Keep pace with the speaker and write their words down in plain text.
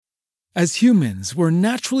As humans, we're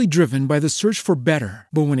naturally driven by the search for better.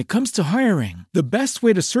 But when it comes to hiring, the best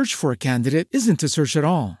way to search for a candidate isn't to search at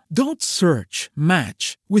all. Don't search,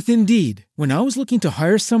 match with Indeed. When I was looking to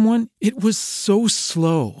hire someone, it was so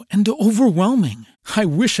slow and overwhelming. I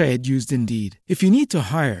wish I had used Indeed. If you need to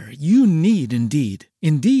hire, you need Indeed.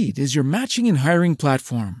 Indeed is your matching and hiring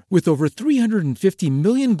platform with over 350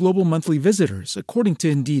 million global monthly visitors, according to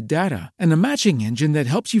Indeed data, and a matching engine that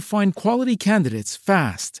helps you find quality candidates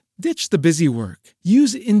fast. Ditch the busy work.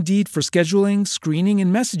 Use Indeed for scheduling, screening,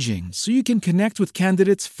 and messaging so you can connect with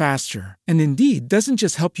candidates faster. And Indeed doesn't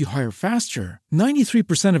just help you hire faster.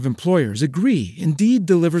 93% of employers agree Indeed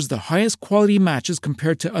delivers the highest quality matches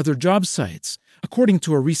compared to other job sites, according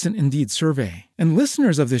to a recent Indeed survey. And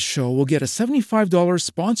listeners of this show will get a $75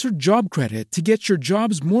 sponsored job credit to get your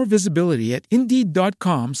jobs more visibility at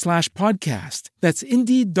Indeed.com/podcast. That's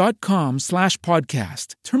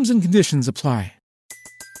Indeed.com/podcast. Terms and conditions apply.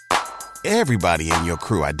 Everybody in your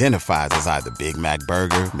crew identifies as either Big Mac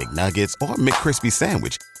Burger, McNuggets, or McCrispy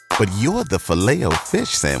Sandwich. But you're the Filet-O-Fish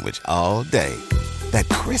Sandwich all day. That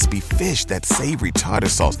crispy fish, that savory tartar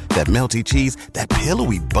sauce, that melty cheese, that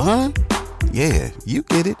pillowy bun. Yeah, you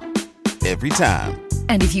get it. Every time.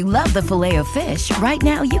 And if you love the Filet-O-Fish, right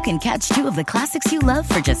now you can catch two of the classics you love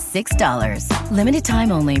for just $6. Limited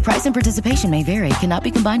time only. Price and participation may vary. Cannot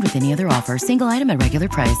be combined with any other offer. Single item at regular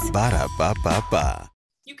price. Ba-da-ba-ba-ba.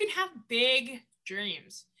 You can have big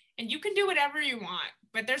dreams and you can do whatever you want,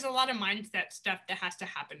 but there's a lot of mindset stuff that has to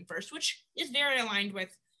happen first, which is very aligned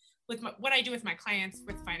with what I do with my clients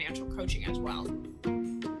with financial coaching as well.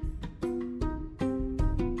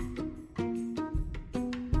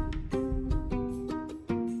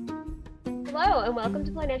 Hello, and welcome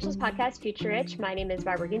to Financials Podcast Future Rich. My name is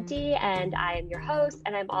Barbara Ginty, and I am your host,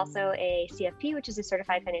 and I'm also a CFP, which is a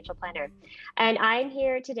certified financial planner. And I'm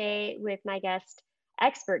here today with my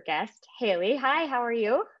expert guest, Haley. Hi, how are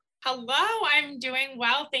you? Hello, I'm doing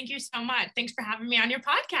well. Thank you so much. Thanks for having me on your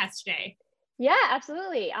podcast today. Yeah,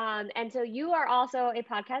 absolutely. And so you are also a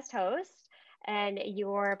podcast host, and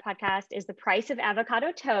your podcast is The Price of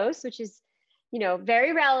Avocado Toast, which is,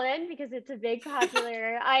 very relevant because it's a big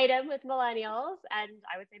popular item with millennials, and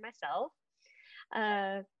I would say myself.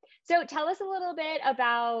 So tell us a little bit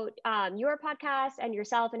about your podcast and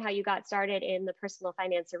yourself and how you got started in the personal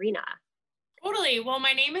finance arena. Totally. Well,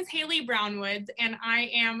 my name is Haley Brownwoods, and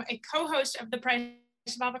I am a co-host of the Price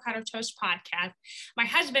of Avocado Toast podcast. My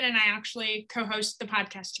husband and I actually co-host the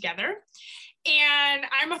podcast together. And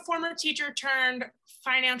I'm a former teacher turned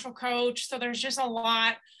financial coach. So there's just a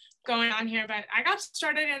lot going on here. But I got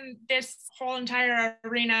started in this whole entire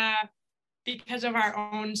arena because of our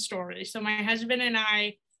own story. So my husband and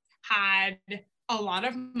I had a lot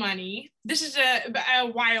of money. This is a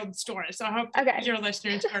wild story, so I hope your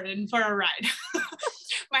listeners are in for a ride.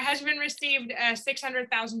 My husband received a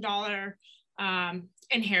 $600,000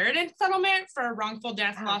 inheritance settlement for a wrongful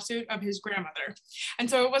death lawsuit of his grandmother. And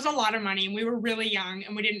so it was a lot of money, and we were really young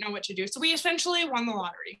and we didn't know what to do. So we essentially won the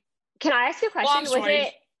lottery. Can I ask you a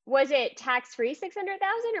question? Was it tax-free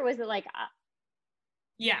 $600,000 or was it like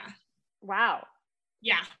Yeah. Wow.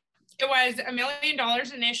 Yeah. It was $1 million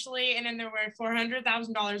initially, and then there were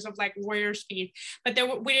 $400,000 of like lawyer's fees, but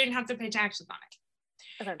we didn't have to pay taxes on it.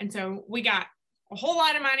 Okay. And so we got a whole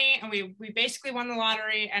lot of money, and we basically won the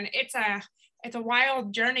lottery. And it's a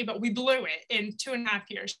wild journey, but we blew it in 2.5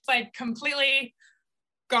 years. It's like completely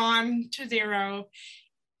gone to zero.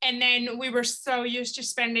 And then we were so used to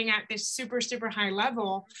spending at this super, super high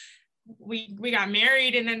level. We got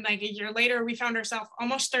married, and then like a year later, we found ourselves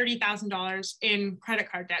almost $30,000 in credit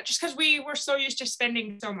card debt, just because we were so used to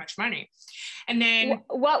spending so much money. And then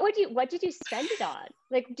what did you spend it on?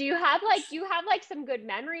 Like, do you have some good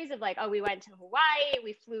memories of like, oh, we went to Hawaii,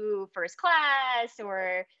 we flew first class,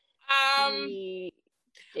 or we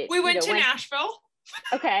went to Nashville.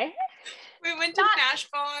 Okay. We went to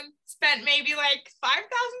Nashville and spent maybe like $5,000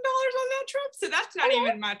 on that trip. So that's not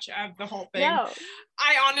even much of the whole thing. No.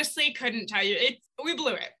 I honestly couldn't tell you. We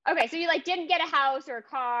blew it. Okay. So you like didn't get a house or a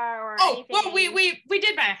car or anything? Well, we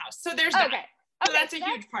did buy a house. So there's that. Okay. So that's a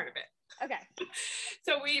huge part of it. Okay.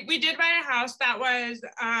 So we did buy a house that was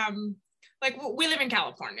like, we live in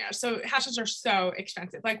California, so houses are so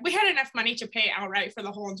expensive. Like, we had enough money to pay outright for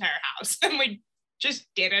the whole entire house, and we just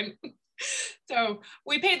didn't. So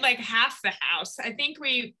we paid like half the house. I think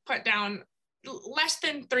we put down less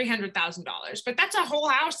than $300,000, but that's a whole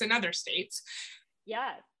house in other states.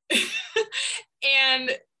 Yeah.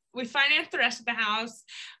 And we financed the rest of the house,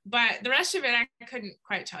 but the rest of it, I couldn't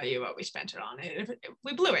quite tell you what we spent it on.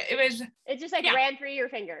 We blew it. It just like ran through your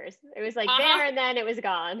fingers. It was like there and then it was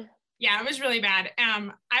gone. Yeah, it was really bad.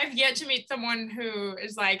 I've yet to meet someone who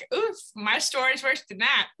is like, oof, my story's worse than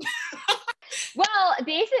that. Well,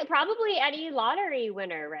 basically, probably any lottery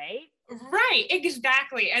winner, right? Right,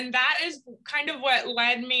 exactly. And that is kind of what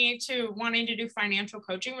led me to wanting to do financial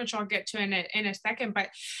coaching, which I'll get to in a second.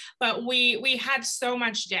 But we had so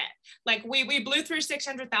much debt. Like we blew through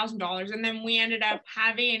 $600,000, and then we ended up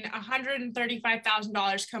having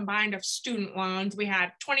 $135,000 combined of student loans. We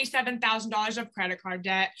had $27,000 of credit card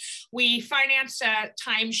debt. We financed a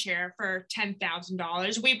timeshare for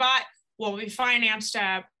 $10,000. We financed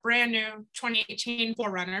a brand new 2018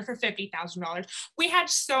 4Runner for $50,000. We had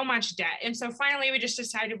so much debt. And so finally we just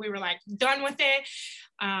decided we were like done with it.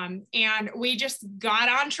 And we just got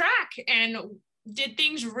on track and did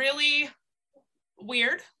things really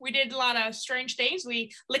weird. We did a lot of strange things.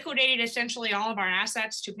 We liquidated essentially all of our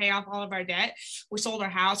assets to pay off all of our debt. We sold our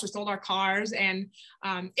house, we sold our cars. And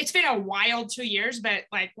it's been a wild 2 years, but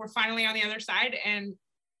like we're finally on the other side, and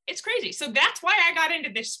it's crazy. So that's why I got into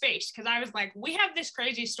this space, because I was like, we have this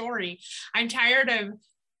crazy story. I'm tired of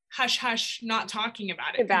hush hush not talking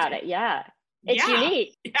about it. Yeah. It's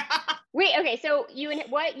unique. Yeah. Wait, okay. So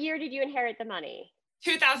what year did you inherit the money?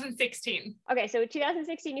 2016. Okay, so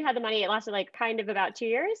 2016 you had the money. It lasted like kind of about 2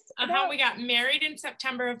 years. We got married in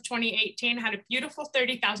September of 2018, had a beautiful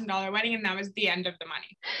 $30,000 wedding, and that was the end of the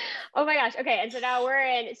money. Oh my gosh. Okay, and so now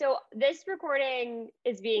so this recording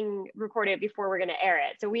is being recorded before we're going to air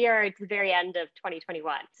it. So we are at the very end of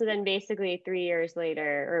 2021. So then basically 3 years later,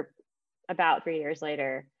 or about 3 years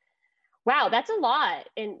later. Wow, that's a lot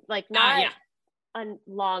in like not a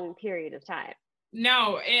long period of time.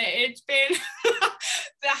 No, it's been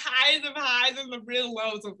the highs of highs and the real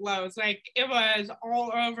lows of lows. Like it was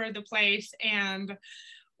all over the place, and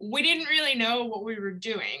we didn't really know what we were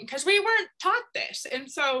doing because we weren't taught this.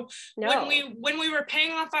 And so when we were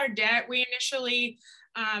paying off our debt, we initially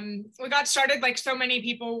we got started like so many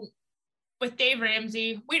people with Dave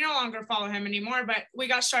Ramsey. We no longer follow him anymore, but we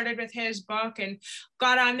got started with his book and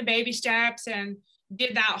got on the baby steps and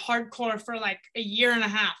did that hardcore for like a year and a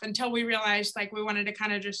half until we realized like we wanted to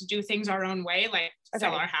kind of just do things our own way, like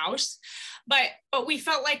sell our house. But we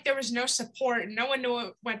felt like there was no support, and no one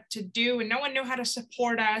knew what to do, and no one knew how to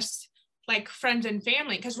support us, like friends and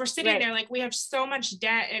family, because we're sitting there like we have so much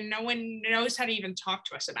debt and no one knows how to even talk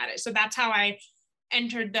to us about it. So that's how I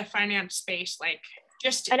entered the finance space.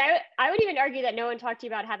 And I would even argue that no one talked to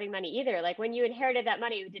you about having money either. Like when you inherited that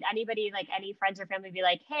money, did anybody, like any friends or family, be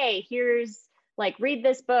like, hey, here's like, read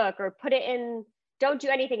this book or put it in, don't do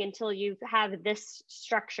anything until you have this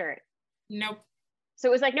structured? Nope. So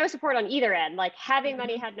it was like no support on either end. Like having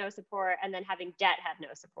money had no support, and then having debt had no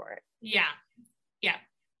support. Yeah.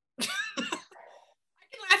 I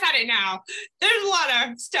can laugh at it now. There's a lot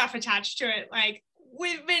of stuff attached to it. Like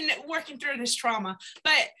we've been working through this trauma,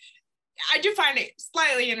 but I do find it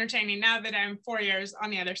slightly entertaining now that I'm 4 years on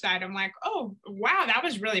the other side. I'm like, oh, wow, that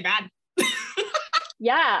was really bad.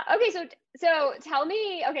 Yeah. Okay. So tell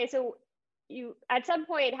me, okay. So you at some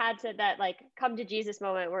point had to that like come to Jesus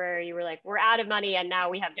moment where you were like, we're out of money and now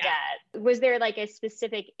we have debt. Was there like a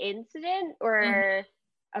specific incident or?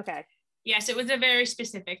 Okay. Yes, it was a very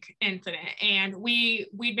specific incident. And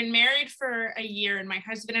we'd been married for a year, and my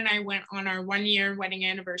husband and I went on our 1 year wedding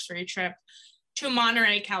anniversary trip to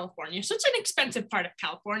Monterey, California. So it's an expensive part of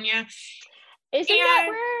California. Isn't that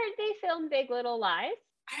where they filmed Big Little Lies?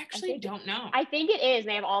 I actually don't know. I think it is.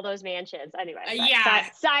 They have all those mansions. Anyway,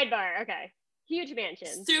 sidebar. Okay. Huge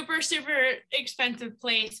mansions. Super, super expensive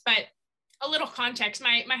place. But a little context,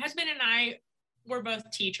 my husband and I were both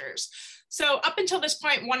teachers. So up until this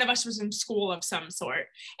point, one of us was in school of some sort.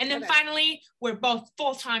 And then finally, we're both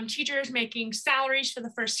full-time teachers making salaries for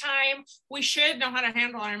the first time. We should know how to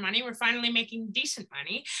handle our money. We're finally making decent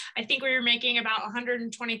money. I think we were making about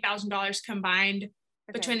 $120,000 combined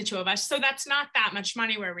between the two of us. So that's not that much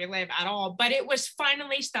money where we live at all, but it was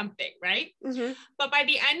finally something, right? Mm-hmm. But by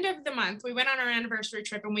the end of the month, we went on our anniversary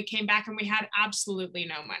trip and we came back and we had absolutely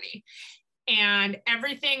no money. And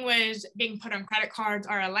everything was being put on credit cards,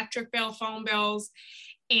 our electric bill, phone bills.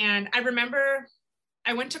 And I remember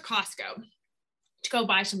I went to Costco to go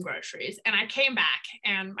buy some groceries, and I came back,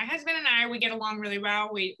 and my husband and I, we get along really well.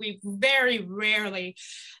 We very rarely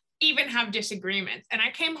even have disagreements. And I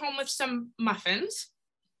came home with some muffins,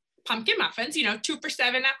 pumpkin muffins, 2 for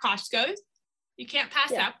 $7 at Costco. You can't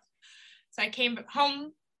pass up. So I came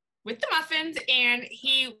home with the muffins, and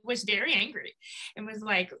he was very angry and was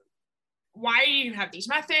like, why do you have these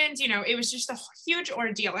muffins? It was just a huge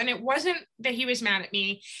ordeal. And it wasn't that he was mad at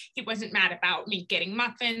me. He wasn't mad about me getting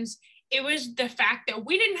muffins. It was the fact that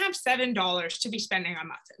we didn't have $7 to be spending on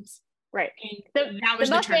muffins. Right. That was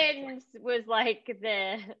the muffins was like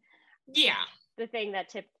Yeah. the thing that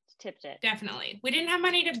tipped it. Definitely. We didn't have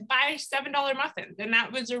money to buy $7 muffins. And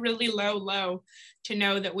that was a really low to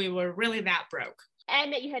know that we were really that broke.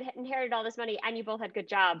 And that you had inherited all this money and you both had good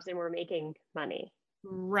jobs and were making money.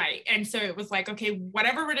 Right. And so it was like, okay,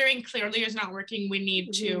 whatever we're doing clearly is not working. We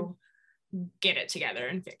need to get it together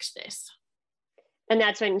and fix this. And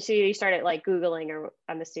that's when you started like Googling, or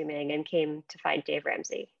I'm assuming, and came to find Dave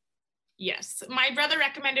Ramsey. Yes. My brother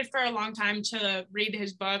recommended for a long time to read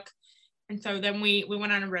his book. And so then we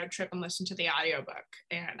went on a road trip and listened to the audiobook.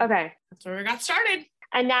 And that's where we got started.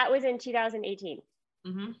 And that was in 2018.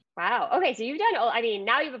 Mm-hmm. Wow. Okay. So you've done,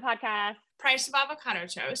 now you have a podcast. Price of Avocado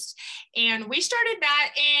Toast. And we started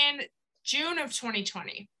that in June of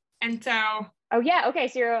 2020. And so. Oh yeah. Okay.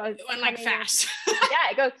 So it went like fast.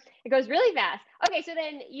 Yeah, it goes really fast. Okay. So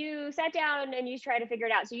then you sat down and you tried to figure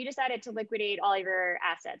it out. So you decided to liquidate all of your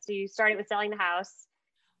assets. So you started with selling the house.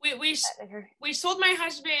 We sold my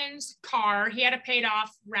husband's car. He had a paid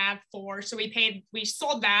off RAV4. So we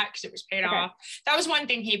sold that because it was paid off. That was one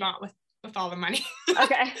thing he bought with all the money.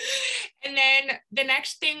 Okay. And then the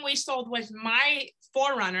next thing we sold was my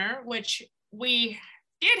 4Runner, which we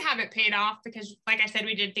did have it paid off because, like I said,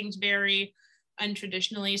 we did things very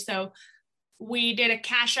untraditionally. So we did a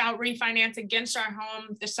cash out refinance against our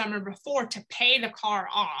home the summer before to pay the car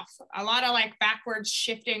off. A lot of like backwards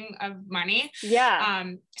shifting of money. Yeah.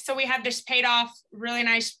 So we had this paid off, really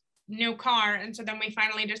nice new car. And so then we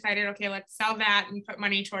finally decided, okay, let's sell that and put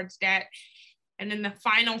money towards debt. And then the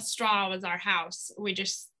final straw was our house. We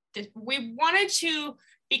wanted to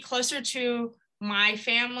be closer to my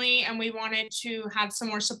family, and we wanted to have some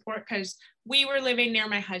more support because we were living near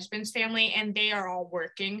my husband's family and they are all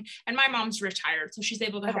working, and my mom's retired, so she's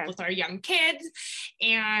able to help with our young kids.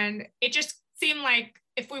 And it just seemed like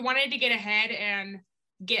if we wanted to get ahead and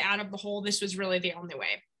get out of the hole, this was really the only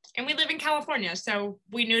way. And we live in California, so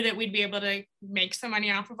we knew that we'd be able to make some money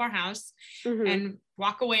off of our house and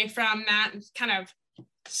walk away from that and kind of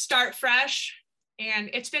start fresh. And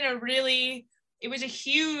it's been it was a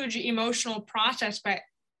huge emotional process, but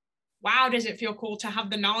wow, does it feel cool to have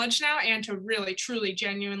the knowledge now and to really, truly,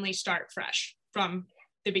 genuinely start fresh from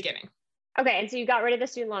the beginning. Okay. And so you got rid of the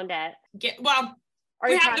student loan debt.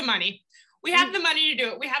 We have the money. We have the money to do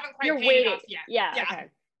it. We haven't quite paid it off yet. Yeah. Okay.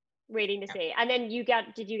 Waiting to see. And then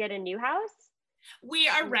did you get a new house? We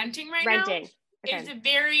are renting now. Okay. It's a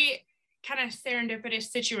very kind of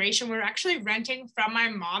serendipitous situation. We're actually renting from my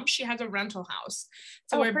mom. She has a rental house.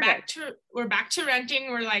 So we're back to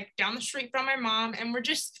renting. We're like down the street from my mom, and we're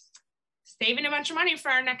just saving a bunch of money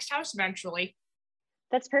for our next house eventually.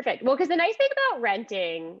 That's perfect. Well, because the nice thing about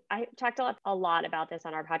renting, I talked a lot about this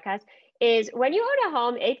on our podcast, is when you own a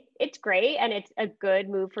home, it's great and it's a good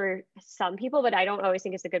move for some people, but I don't always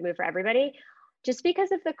think it's a good move for everybody. Just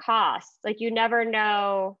because of the cost. Like you never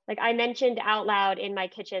know, like I mentioned out loud in my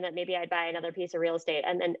kitchen that maybe I'd buy another piece of real estate.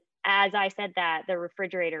 And then as I said that, the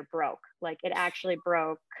refrigerator broke. Like it actually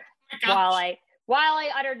broke while I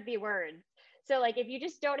uttered the words. So like if you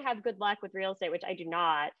just don't have good luck with real estate, which I do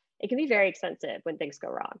not, it can be very expensive when things go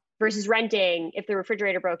wrong. Versus renting, if the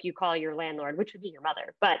refrigerator broke, you call your landlord, which would be your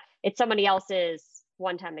mother, but it's somebody else's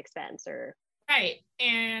one-time expense or. Right.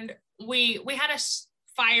 And we had a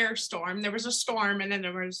firestorm. There was a storm and then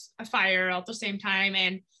there was a fire at the same time,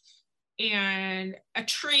 and a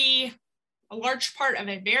tree, a large part of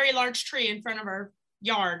a very large tree in front of our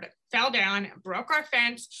yard fell down and broke our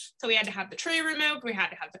fence. So we had to have the tree removed. We had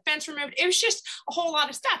to have the fence removed. It was just a whole lot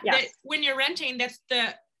of stuff that when you're renting, that's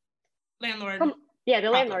the landlord. The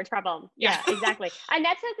landlord's problem. Yeah, exactly. And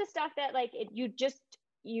that's like the stuff that like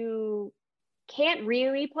you can't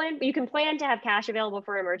really plan. You can plan to have cash available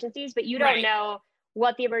for emergencies, but you don't know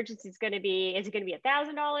what the emergency is going to be. Is it going to be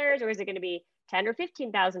 $1,000 or is it going to be $10,000 or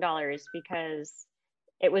 $15,000 because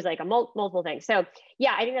it was like a multiple thing. So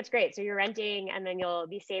yeah, I think that's great. So you're renting and then you'll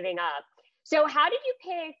be saving up. So how did you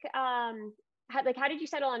pick, how did you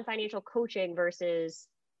settle on financial coaching versus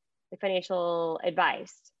the financial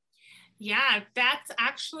advice? Yeah, that's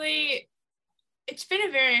actually, it's been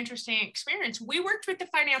a very interesting experience. We worked with the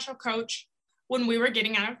financial coach when we were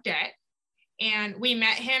getting out of debt. And we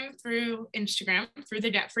met him through Instagram, through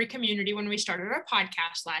the Debt Free community when we started our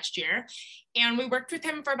podcast last year. And we worked with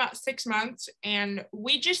him for about 6 months. And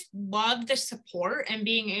we just loved the support and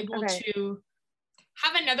being able to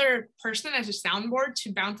have another person as a soundboard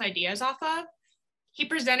to bounce ideas off of. He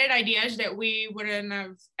presented ideas that we wouldn't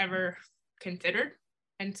have ever considered.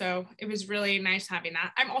 And so it was really nice having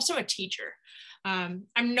that. I'm also a teacher. I'm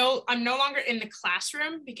no longer in the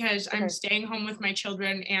classroom because I'm staying home with my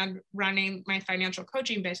children and running my financial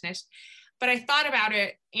coaching business. But I thought about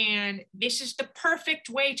it, and this is the perfect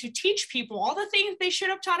way to teach people all the things they should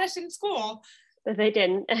have taught us in school. But they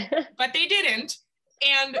didn't. But they didn't.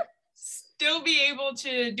 And still be able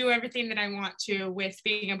to do everything that I want to, with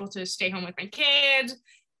being able to stay home with my kids,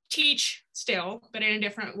 teach still, but in a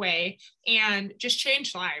different way, and just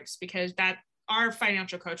change lives, because that our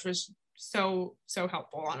financial coach was so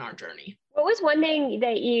helpful on our journey. What was one thing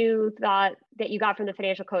that you thought that you got from the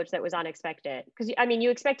financial coach that was unexpected? Because I mean, you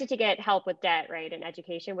expected to get help with debt, right, and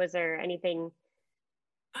education. Was there anything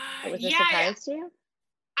that was a surprise to you?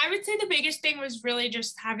 I would say the biggest thing was really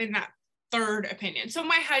just having that third opinion. So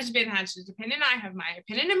my husband has his opinion, I have my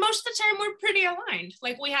opinion, and most of the time we're pretty aligned.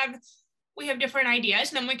 Like we have different ideas,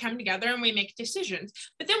 and then we come together and we make decisions.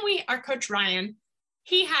 But then our coach Ryan,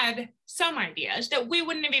 he had some ideas that we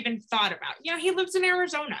wouldn't have even thought about. You know, he lives in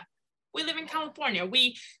Arizona. We live in California.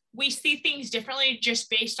 We see things differently just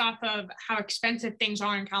based off of how expensive things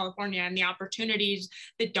are in California and the opportunities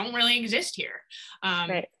that don't really exist here.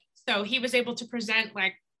 Right. So he was able to present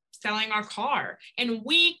like selling our car, and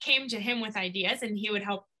we came to him with ideas, and he would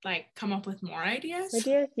help like come up with more ideas.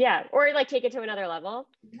 Yeah. Or like take it to another level.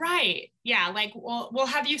 Right. Yeah. Like, well,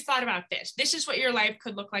 have you thought about this? This is what your life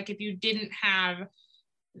could look like if you didn't have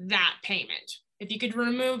that payment. If you could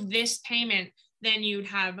remove this payment, then you'd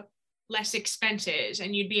have less expenses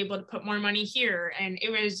and you'd be able to put more money here. And it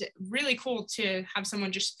was really cool to have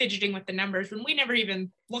someone just fidgeting with the numbers when we never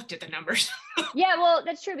even looked at the numbers. Yeah, well,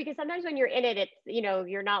 that's true, because sometimes when you're in it, it's, you know,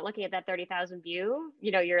 you're not looking at that 30,000 view,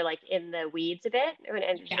 you know, you're like in the weeds a bit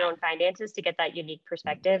and your own finances to get that unique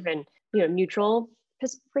perspective and, you know, neutral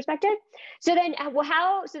perspective. So then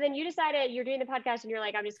so then you decided you're doing the podcast and you're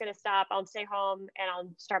like, I'm just going to stop, I'll stay home and I'll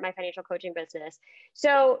start my financial coaching business.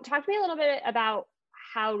 So talk to me a little bit about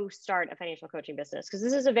how to start a financial coaching business, because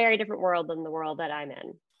this is a very different world than the world that I'm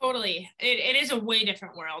in. Totally. It is a way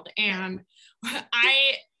different world. And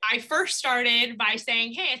I first started by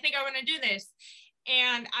saying, hey, I think I want to do this.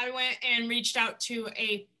 And I went and reached out to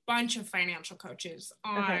a bunch of financial coaches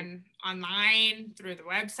online, through the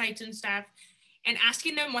websites and stuff, and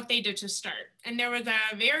asking them what they did to start. And there was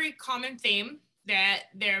a very common theme that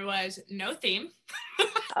there was no theme.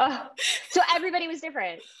 So everybody was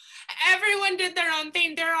different. Everyone did their own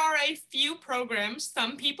thing. There are a few programs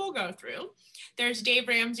some people go through. There's Dave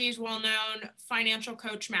Ramsey's well-known financial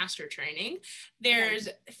coach master training. There's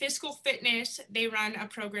Fiscal Fitness. They run a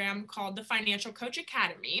program called the Financial Coach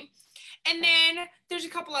Academy. And then there's a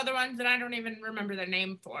couple other ones that I don't even remember the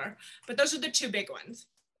name for, but those are the two big ones.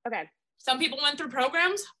 Okay. Some people went through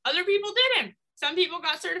programs, other people didn't. Some people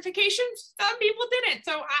got certifications, some people didn't.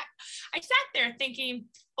 So I sat there thinking,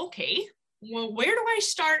 okay, well, where do I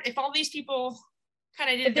start if all these people kind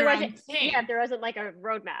of did their own thing? Yeah, if there wasn't like a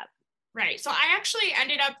roadmap. Right. So I actually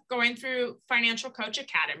ended up going through Financial Coach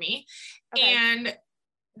Academy, and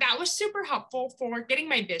that was super helpful for getting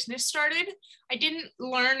my business started. I didn't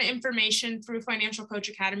learn information through Financial Coach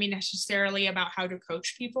Academy necessarily about how to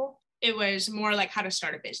coach people. It was more like how to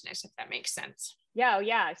start a business, if that makes sense.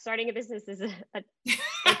 Yeah. Starting a business is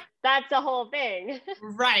that's the whole thing.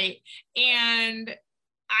 Right. And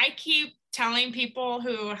I keep telling people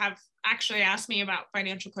who have actually asked me about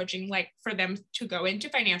financial coaching, like for them to go into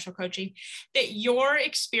financial coaching, that your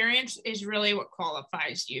experience is really what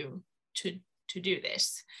qualifies you to do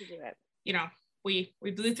this. To do it. You know, we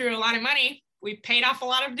blew through a lot of money. We paid off a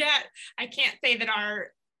lot of debt. I can't say that our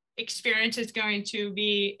experience is going to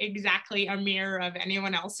be exactly a mirror of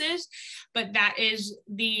anyone else's, but that is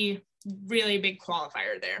the really big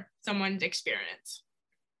qualifier there, someone's experience.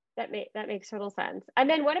 That makes total sense. And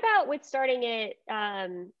then what about with starting it?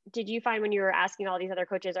 Did you find when you were asking all these other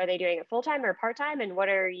coaches, are they doing it full-time or part-time? And what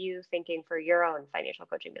are you thinking for your own financial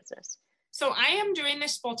coaching business? So I am doing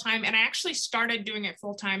this full-time, and I actually started doing it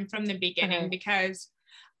full-time from the beginning because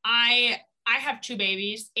I have two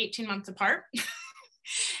babies 18 months apart.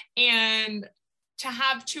 And to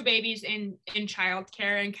have two babies in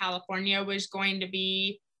childcare in California was going to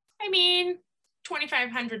be,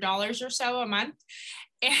 $2,500 or so a month.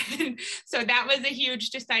 And so that was a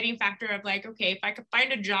huge deciding factor of like, okay, if I could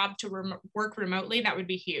find a job to work remotely, that would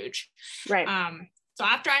be huge. Right. So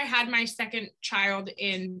after I had my second child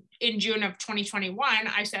in June of 2021,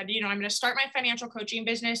 I said, I'm going to start my financial coaching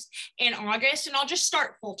business in August, and I'll just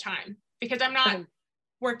start full time because I'm not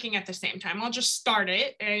working at the same time. I'll just start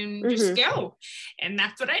it and just go. And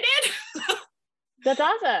that's what I did. That's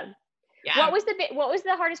awesome. Yeah. What was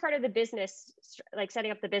the hardest part of the business, like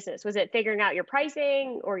setting up the business? Was it figuring out your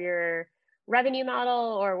pricing or your revenue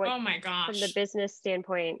model, or what? Oh my gosh. From the business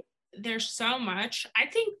standpoint? There's so much. I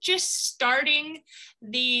think just starting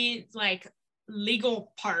the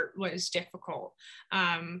legal part was difficult.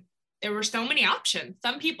 there were so many options.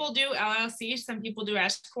 Some people do LLCs, some people do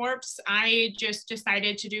S Corps. I just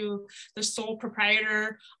decided to do the sole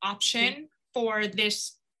proprietor option for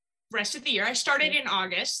this rest of the year. I started in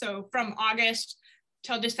August. So from August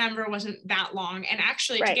till December wasn't that long. And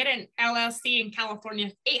actually to get an LLC in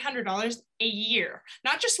California, $800 a year,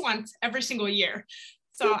 not just once, every single year.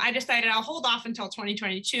 So I decided I'll hold off until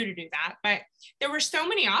 2022 to do that. But there were so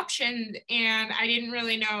many options and I didn't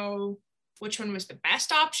really know which one was the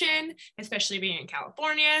best option, especially being in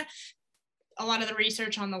California. A lot of the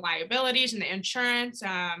research on the liabilities and the insurance,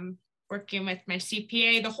 working with my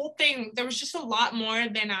CPA, the whole thing, there was just a lot more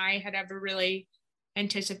than I had ever really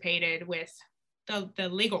anticipated with the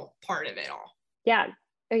legal part of it all. Yeah.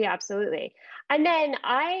 Oh, yeah, absolutely. And then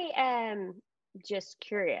I am just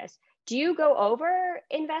curious, do you go over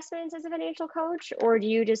investments as a financial coach, or do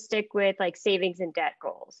you just stick with like savings and debt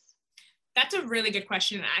goals? That's a really good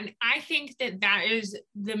question. And I think that is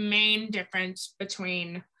the main difference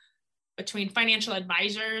between financial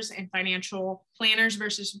advisors and financial planners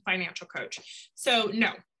versus financial coach. So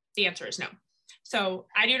no, the answer is no. So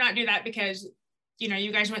I do not do that because,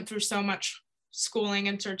 you guys went through so much schooling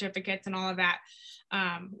and certificates and all of that.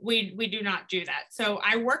 We do not do that. So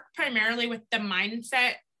I work primarily with the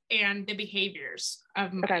mindset and the behaviors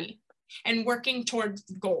of money and working towards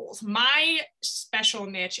goals. My special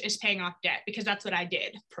niche is paying off debt because that's what I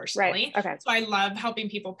did personally. Right. Okay. So I love helping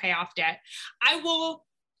people pay off debt. I will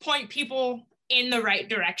point people in the right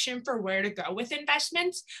direction for where to go with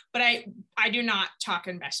investments, but I do not talk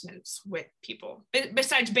investments with people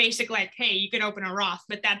besides basic, like, hey, you could open a Roth,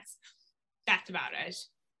 but that's about as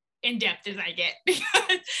in depth as I get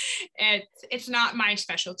because it's not my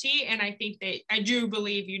specialty. And I think that I do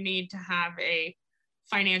believe you need to have a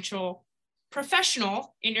financial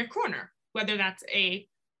professional in your corner, whether that's a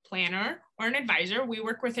planner or an advisor. We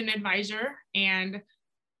work with an advisor, and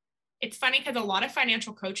it's funny because a lot of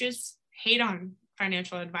financial coaches hate on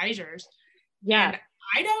financial advisors. Yeah. And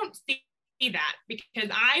I don't see that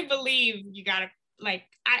because I believe you gotta, like,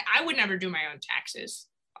 I would never do my own taxes.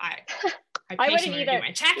 I pay someone to do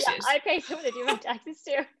my taxes. Yeah, I pay someone to do my taxes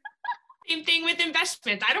too. Same thing with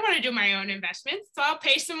investments. I don't want to do my own investments, so I'll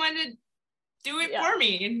pay someone to do it for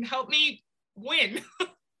me and help me win.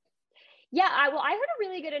 Yeah, I heard a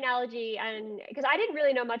really good analogy, and because I didn't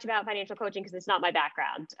really know much about financial coaching because it's not my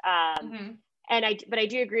background. But I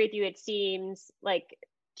do agree with you. It seems like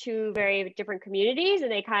two very different communities,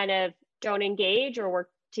 and they kind of don't engage or work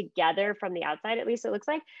together from the outside. At least it looks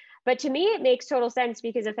like. But to me, it makes total sense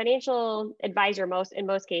because a financial advisor, in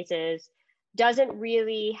most cases, doesn't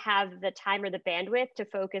really have the time or the bandwidth to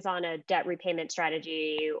focus on a debt repayment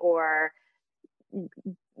strategy or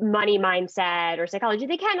money mindset or psychology.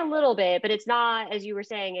 They can a little bit, but it's not, as you were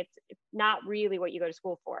saying, it's not really what you go to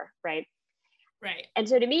school for, right? Right. And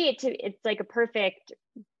so to me, it's like a perfect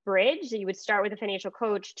bridge that you would start with a financial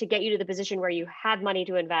coach to get you to the position where you have money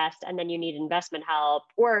to invest, and then you need investment help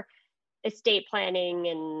or estate planning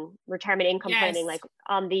and retirement income planning, like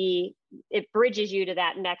it bridges you to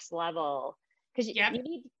that next level. Because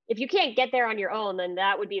if you can't get there on your own, then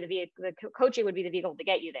that would be the coaching would be the vehicle to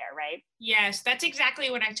get you there, right? Yes, that's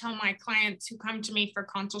exactly what I tell my clients who come to me for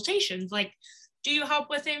consultations. Like, do you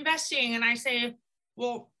help with investing? And I say,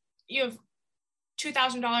 well, you have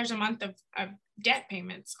 $2,000 a month of debt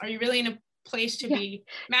payments. Are you really in a place to be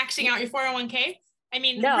maxing out your 401k? I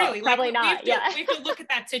mean, no, really, probably not. We have to look at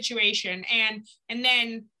that situation and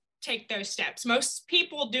then take those steps. Most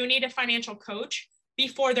people do need a financial coach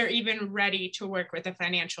before they're even ready to work with a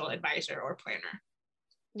financial advisor or planner.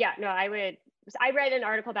 Yeah, no, I read an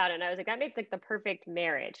article about it and I was like, that makes like the perfect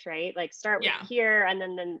marriage, right? Like start with here and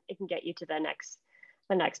then it can get you to the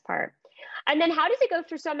next part. And then how does it go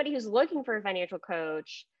for somebody who's looking for a financial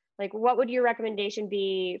coach? Like, what would your recommendation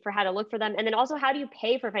be for how to look for them? And then also, how do you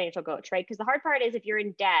pay for a financial coach, right? Because the hard part is if you're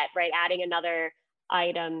in debt, right, adding another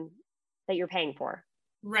item that you're paying for.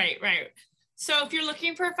 Right. So if you're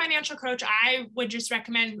looking for a financial coach, I would just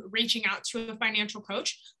recommend reaching out to a financial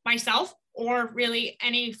coach, myself, or really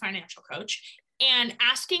any financial coach, and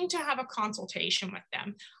asking to have a consultation with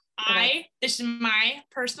them. This is my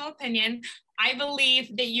personal opinion. I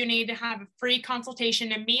believe that you need to have a free consultation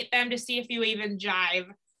to meet them to see if you even jive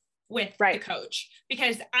with the coach,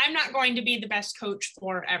 because I'm not going to be the best coach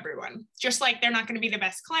for everyone, just like they're not going to be the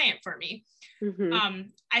best client for me. Mm-hmm.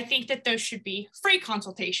 I think that those should be free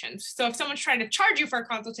consultations. So if someone's trying to charge you for a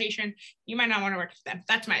consultation, you might not want to work with them.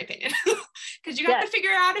 That's my opinion, because you have to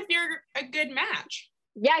figure out if you're a good match.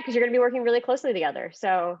 Yeah, because you're going to be working really closely together.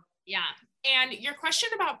 So yeah. And your question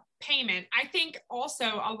about payment, I think also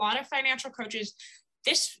a lot of financial coaches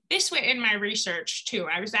this way in my research too.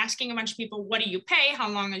 I was asking a bunch of people, what do you pay? How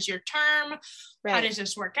long is your term? Right. How does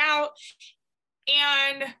this work out?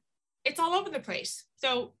 And it's all over the place.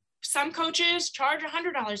 So some coaches charge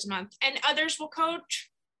 $100 a month and others will coach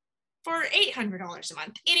for $800 a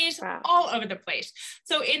month. It is all over the place.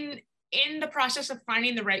 So in the process of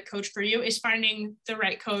finding the right coach for you is finding the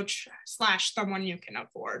right coach / someone you can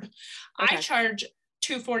afford. Okay. I charge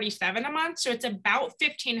 $247 a month. So it's about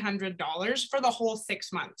 $1,500 for the whole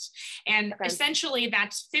 6 months. And essentially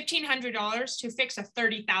that's $1,500 to fix a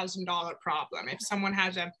 $30,000 problem if someone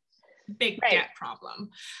has a big debt problem.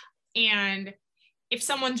 And if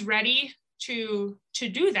someone's ready to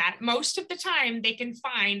do that, most of the time they can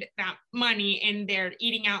find that money in their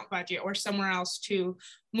eating out budget or somewhere else to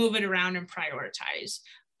move it around and prioritize.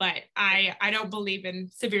 But I don't believe in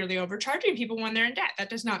severely overcharging people when they're in debt. That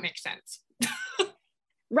does not make sense.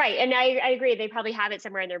 Right. And I agree. They probably have it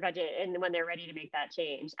somewhere in their budget and when they're ready to make that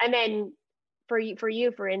change. And then for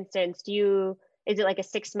you, for instance, is it like a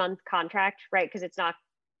 6-month contract, right? Because it's not,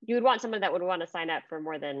 you would want someone that would want to sign up for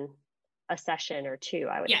more than a session or 2,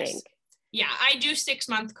 I would think. Yeah, I do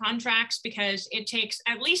 6-month contracts because it takes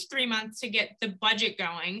at least 3 months to get the budget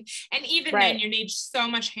going. And even then you need so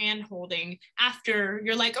much hand holding after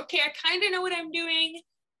you're like, okay, I kind of know what I'm doing.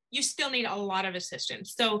 You still need a lot of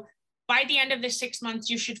assistance. So by the end of the 6 months,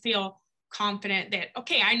 you should feel confident that,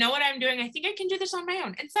 okay, I know what I'm doing. I think I can do this on my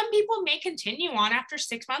own. And some people may continue on after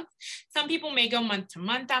 6 months. Some people may go month to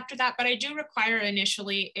month after that, but I do require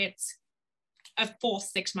initially it's a full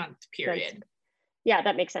 6-month period. Yeah,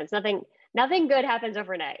 that makes sense. Nothing good happens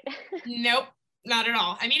overnight. Nope, not at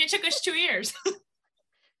all. I mean, it took us 2 years.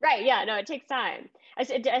 Right. Yeah, no, it takes time.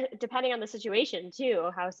 Depending on the situation too,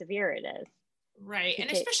 how severe it is. Right. And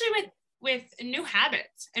especially with new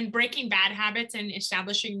habits and breaking bad habits and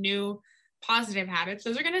establishing new positive habits,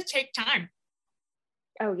 those are going to take time.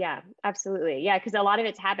 Oh yeah, absolutely. Yeah. Cause a lot of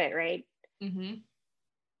it's habit, right? Mm-hmm.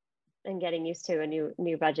 And getting used to a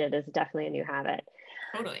new budget is definitely a new habit.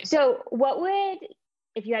 Totally. So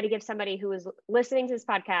if you had to give somebody who is listening to this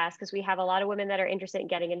podcast, because we have a lot of women that are interested in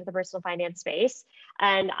getting into the personal finance space.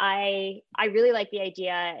 And I really like the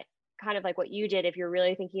idea, kind of like what you did. If you're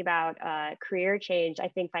really thinking about career change, I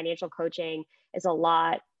think financial coaching is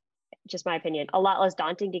just my opinion, a lot less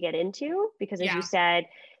daunting to get into because as you said,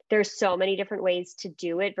 there's so many different ways to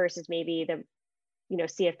do it versus maybe the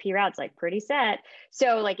CFP route's like pretty set.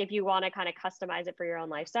 So like if you want to kind of customize it for your own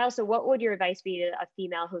lifestyle. So what would your advice be to a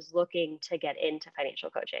female who's looking to get into financial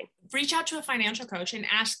coaching? Reach out to a financial coach and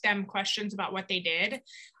ask them questions about what they did.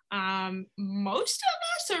 Most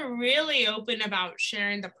of us are really open about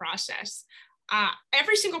sharing the process.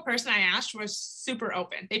 Every single person I asked was super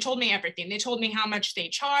open. They told me everything. They told me how much they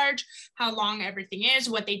charge, how long everything is,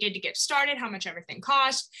 what they did to get started, how much everything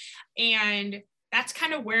cost. And that's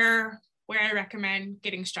kind of where I recommend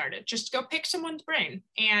getting started. Just go pick someone's brain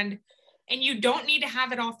and you don't need to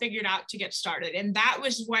have it all figured out to get started. And that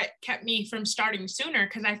was what kept me from starting sooner.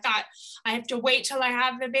 Cause I thought I have to wait till I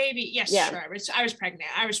have the baby. Yes, sure. I was pregnant.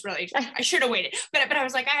 I should have waited, but I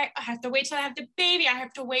was like, I have to wait till I have the baby. I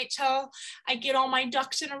have to wait till I get all my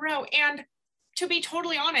ducks in a row. And to be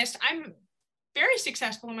totally honest, I'm very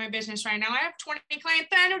successful in my business right now. I have 20 clients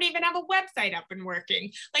and I don't even have a website up and working.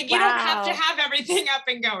 Like you don't have to have everything up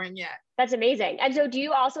and going yet. That's amazing. And so do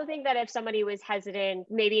you also think that if somebody was hesitant,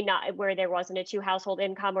 maybe not where there wasn't a 2 household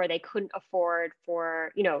income or they couldn't afford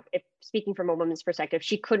if speaking from a woman's perspective,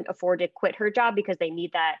 she couldn't afford to quit her job because they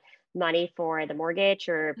need that money for the mortgage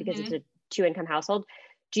or because it's a 2 income household.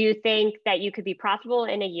 Do you think that you could be profitable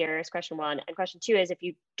in a year is question 1. And question 2 is do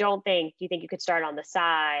you think you could start on the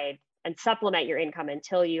side and supplement your income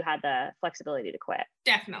until you had the flexibility to quit?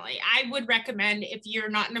 Definitely. I would recommend if you're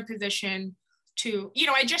not in a position to,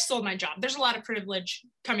 I just sold my job. There's a lot of privilege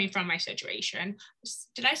coming from my situation.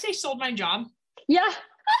 Did I say sold my job? Yeah.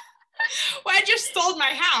 Well, I just sold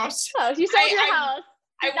my house. Oh, you sold your house.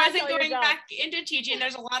 I wasn't going back into teaching.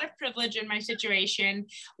 There's a lot of privilege in my situation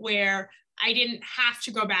where I didn't have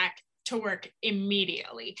to go back to work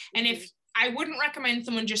immediately. And if I wouldn't recommend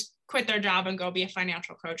someone just quit their job and go be a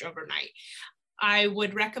financial coach overnight. I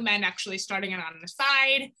would recommend actually starting it on the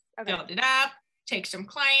side, build it up, take some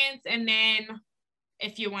clients, and then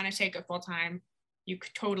if you want to take it full time, you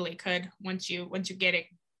totally could once you get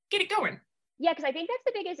it going. Yeah, because I think that's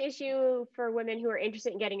the biggest issue for women who are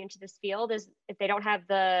interested in getting into this field is if they don't have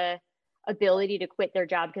the ability to quit their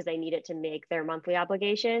job because they need it to make their monthly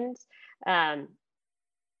obligations. How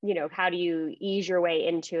do you ease your way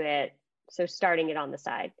into it? So starting it on the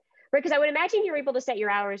side. Right, because I would imagine you're able to set your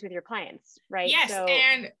hours with your clients, right? Yes,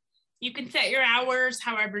 and you can set your hours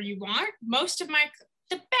however you want. Most of my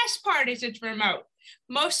the best part is it's remote.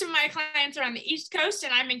 Most of my clients are on the East Coast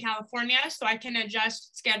and I'm in California, so I can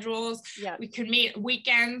adjust schedules. Yeah. We could meet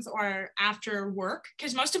weekends or after work,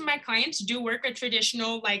 because most of my clients do work a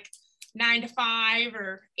traditional like 9 to 5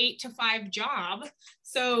 or 8 to 5 job.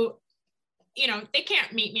 So, you know, they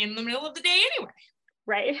can't meet me in the middle of the day anyway.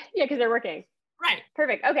 Right. Yeah, because they're working. Right.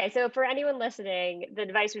 Perfect. Okay. So for anyone listening, the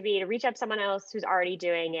advice would be to reach out to someone else who's already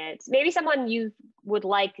doing it. Maybe someone you would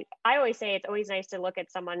like. I always say it's always nice to look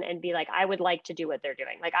at someone and be like, I would like to do what they're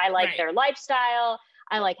doing. Like, I like their lifestyle.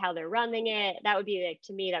 I like how they're running it. That would be like,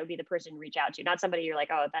 to me, that would be the person to reach out to, not somebody you're like,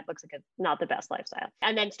 oh, that looks like not the best lifestyle.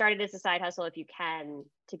 And then start it as a side hustle if you can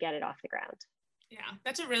to get it off the ground. Yeah,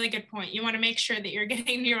 that's a really good point. You want to make sure that you're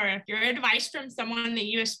getting your advice from someone that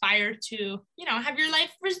you aspire to, you know, have your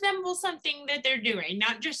life resemble something that they're doing,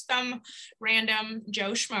 not just some random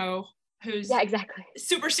Joe Schmo who's exactly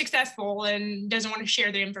super successful and doesn't want to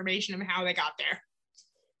share the information of how they got there.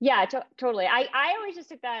 Yeah, totally. I always just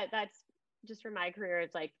took that's just for my career.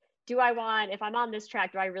 It's like, if I'm on this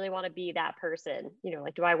track, do I really want to be that person? You know,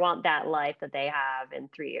 like, do I want that life that they have in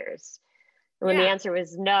 3 years? When the answer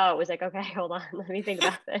was no, it was like, okay, hold on, let me think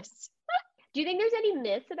about this. Do you think there's any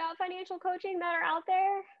myths about financial coaching that are out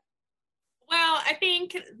there? Well, I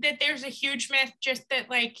think that there's a huge myth just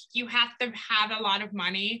that like you have to have a lot of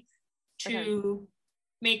money to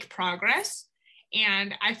make progress.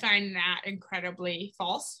 And I find that incredibly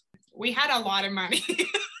false. We had a lot of money.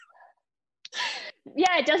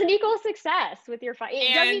 Yeah, it doesn't equal success with your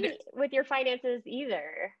it doesn't even with your finances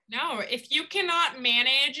either. No, if you cannot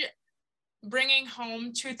manage bringing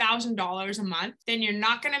home $2,000 a month, then you're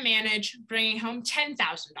not going to manage bringing home $10,000 a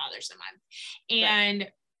month. And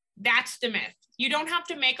that's the myth. You don't have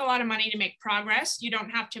to make a lot of money to make progress. You don't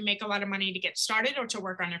have to make a lot of money to get started or to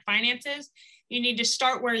work on your finances. You need to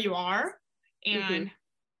start where you are. And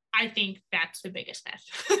I think that's the biggest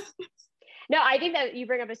myth. No, I think that you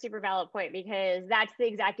bring up a super valid point, because that's the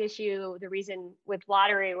exact issue. The reason with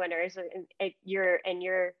lottery winners in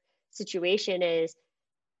your situation is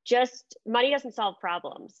just money doesn't solve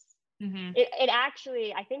problems. It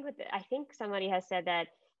actually, I think somebody has said that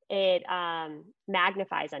it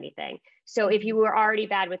magnifies anything. So if you were already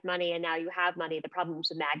bad with money and now you have money, the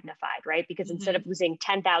problem's magnified, right? Because instead of losing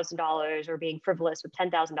 $10,000 or being frivolous with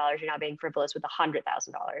 $10,000, you're now being frivolous with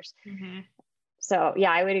 $100,000. So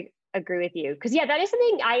yeah, I would agree with you. Because that is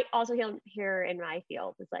something I also hear in my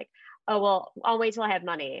field. It's like, oh, well, I'll wait till I have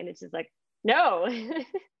money. And it's just like, no.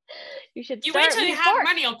 You wait till you have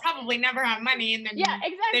money, you'll probably never have money, and then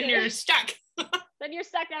then you're stuck. Then you're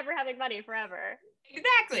stuck never having money forever.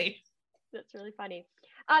 Exactly. That's really funny.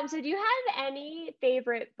 So do you have any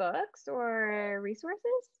favorite books or resources?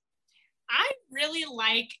 I really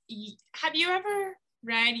have you ever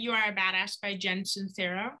read You Are a Badass by Jen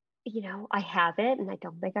Sincero? You know, I haven't, and I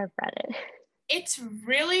don't think I've read it. It's a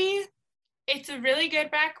really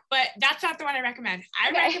good book, but that's not the one I recommend.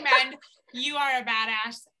 I recommend You Are a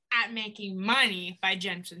Badass at Making Money by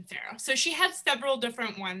Jen Sincero. So she has several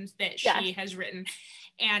different ones that she has written.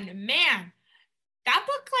 And man, that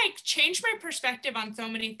book like changed my perspective on so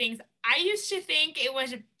many things. I used to think it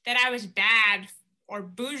was that I was bad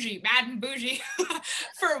and bougie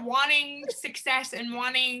for wanting success and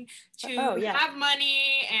wanting to have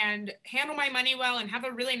money and handle my money well and have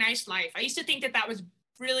a really nice life. I used to think that was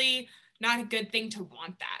really not a good thing to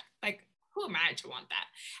want that. Like, who am I to want that?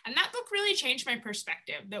 And that book really changed my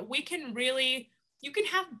perspective, that you can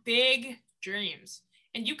have big dreams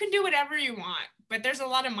and you can do whatever you want, but there's a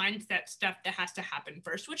lot of mindset stuff that has to happen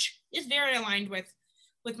first, which is very aligned with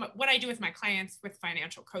what I do with my clients with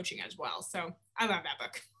financial coaching as well. So I love that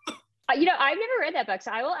book. I've never read that book,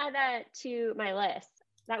 so I will add that to my list.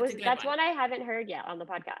 That's one I haven't heard yet on the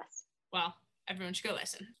podcast. Well, everyone should go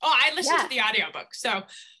listen. Oh, I listened to the audiobook, so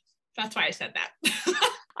that's why I said that.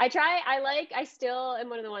 I still am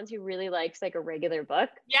one of the ones who really likes like a regular book.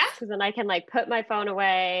 Yeah. Because then I can like put my phone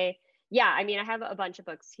away. Yeah. I mean, I have a bunch of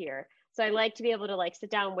books here. So I like to be able to like sit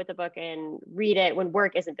down with a book and read it when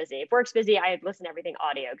work isn't busy. If work's busy, I listen to everything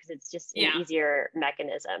audio because it's just an easier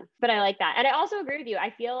mechanism. But I like that. And I also agree with you. I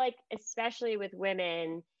feel like, especially with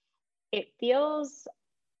women, it feels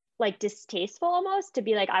like distasteful almost to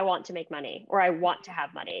be like, I want to make money or I want to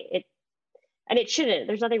have money. And it shouldn't.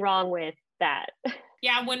 There's nothing wrong with that.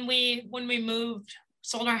 Yeah, when we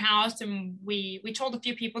sold our house, and we told a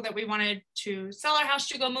few people that we wanted to sell our house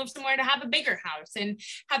to go move somewhere to have a bigger house and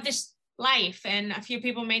have this life. And a few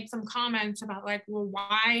people made some comments about like, well,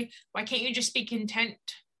 why can't you just be content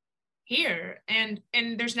here? And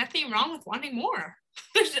there's nothing wrong with wanting more.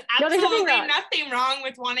 There's absolutely nothing wrong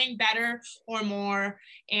with wanting better or more.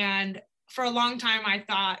 And for a long time, I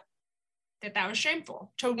thought that was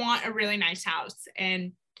shameful, to want a really nice house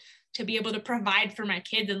and to be able to provide for my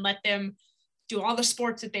kids and let them do all the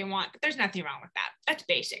sports that they want. But there's nothing wrong with that. That's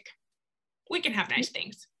basic. We can have nice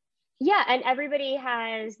things. Yeah. And everybody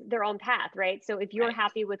has their own path, right? So if you're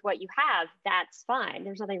happy with what you have, that's fine.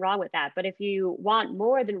 There's nothing wrong with that. But if you want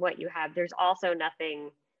more than what you have, there's also nothing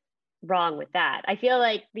wrong with that. I feel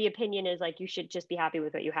like the opinion is like, you should just be happy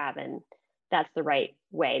with what you have. And that's the right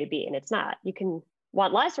way to be. And it's not. You can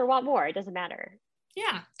want less or want more. It doesn't matter.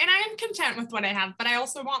 Yeah. And I am content with what I have, but I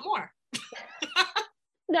also want more.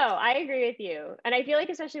 No, I agree with you. And I feel like,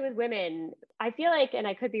 especially with women, I feel like, and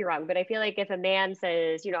I could be wrong, but I feel like if a man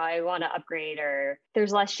says, you know, I want to upgrade, or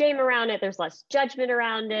there's less shame around it, there's less judgment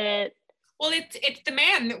around it. Well, it's the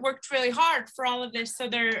man that worked really hard for all of this. So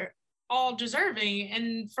they're all deserving.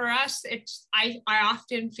 And for us, I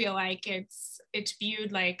often feel like it's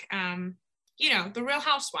viewed like, you know, the Real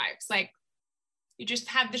Housewives, like you just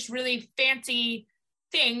have this really fancy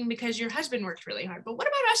thing because your husband worked really hard. But what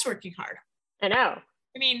about us working hard? I know.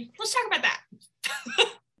 I mean, let's talk about that.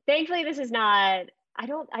 Thankfully, this is not,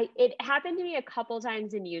 it happened to me a couple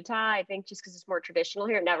times in Utah. I think just because it's more traditional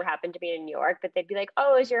here. It never happened to me in New York, but they'd be like,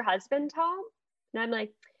 oh, is your husband home? And I'm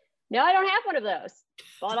like, no, I don't have one of those.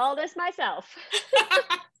 Bought all this myself.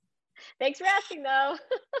 Thanks for asking though.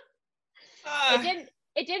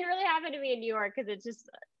 It didn't really happen to me in New York because it's just,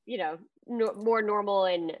 you know, more normal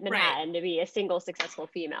in Manhattan to be a single successful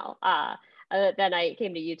female. Then I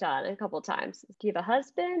came to Utah a couple of times. Do you have a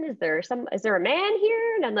husband? Is there a man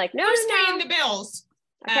here? And I'm like, no, who's paying the bills?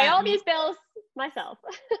 I pay all these bills myself.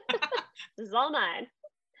 This is all mine.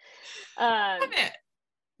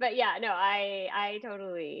 But yeah, no, I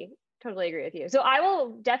totally agree with you. So I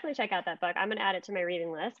will definitely check out that book. I'm going to add it to my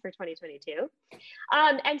reading list for 2022.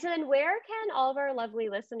 And so then where can all of our lovely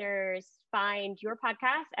listeners find your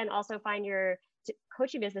podcast and also find your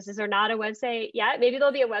coaching business? Is there not a website yet? Maybe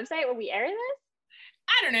there'll be a website when we air this?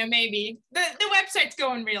 I don't know, maybe. The website's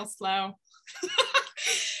going real slow.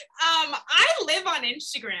 I live on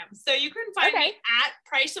Instagram, so you can find me at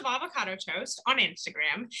Price of Avocado Toast on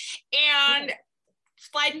Instagram, and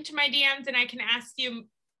slide into my DMs, and I can ask you.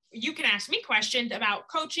 You can ask me questions about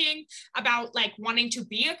coaching, about like wanting to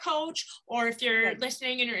be a coach, or if you're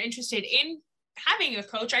listening and you're interested in having a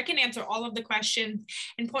coach, I can answer all of the questions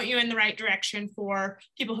and point you in the right direction for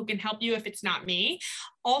people who can help you if it's not me.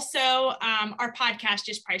 Also, our podcast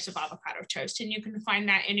is Price of Avocado Toast, and you can find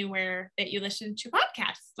that anywhere that you listen to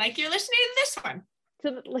podcasts, like you're listening to this one.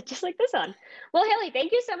 So just like this one. Well, Haley,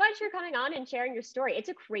 thank you so much for coming on and sharing your story. It's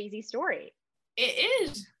a crazy story. It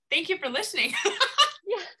is. Thank you for listening.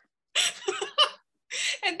 Yeah.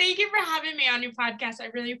 And thank you for having me on your podcast. I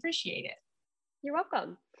really appreciate it. You're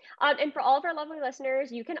welcome. And for all of our lovely listeners,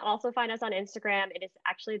 you can also find us on Instagram. It is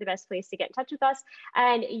actually the best place to get in touch with us.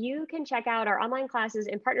 And you can check out our online classes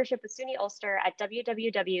in partnership with SUNY Ulster at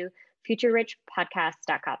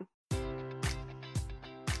www.futurerichpodcast.com.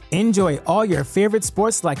 Enjoy all your favorite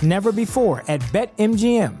sports like never before at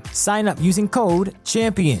BetMGM. Sign up using code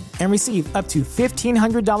CHAMPION and receive up to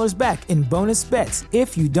 $1,500 back in bonus bets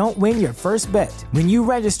if you don't win your first bet. When you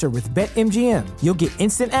register with BetMGM, you'll get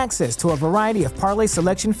instant access to a variety of parlay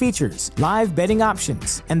selection features, live betting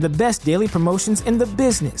options, and the best daily promotions in the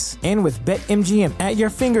business. And with BetMGM at your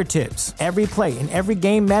fingertips, every play and every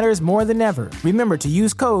game matters more than ever. Remember to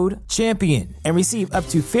use code CHAMPION and receive up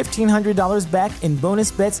to $1,500 back in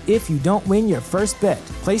bonus bets if you don't win your first bet.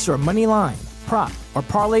 Place your money line, prop, or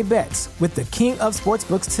parlay bets with the king of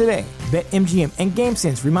sportsbooks today. BetMGM and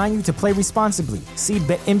GameSense remind you to play responsibly. See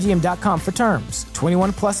BetMGM.com for terms.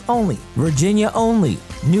 21 plus only. Virginia only.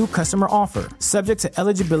 New customer offer. Subject to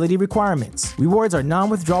eligibility requirements. Rewards are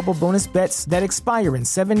non-withdrawable bonus bets that expire in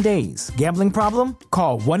 7 days. Gambling problem?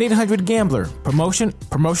 Call 1-800-GAMBLER.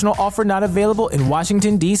 Promotional offer not available in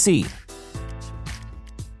Washington, D.C.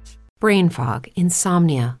 Brain fog,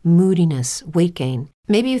 insomnia, moodiness, weight gain.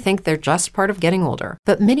 Maybe you think they're just part of getting older,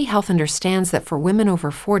 but MIDI Health understands that for women over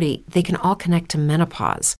 40, they can all connect to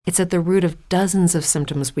menopause. It's at the root of dozens of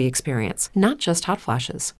symptoms we experience, not just hot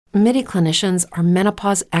flashes. MIDI clinicians are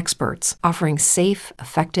menopause experts, offering safe,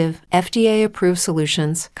 effective, FDA-approved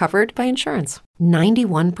solutions covered by insurance.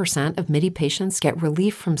 91% of MIDI patients get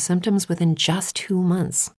relief from symptoms within just 2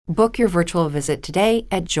 months. Book your virtual visit today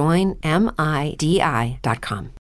at joinmidi.com.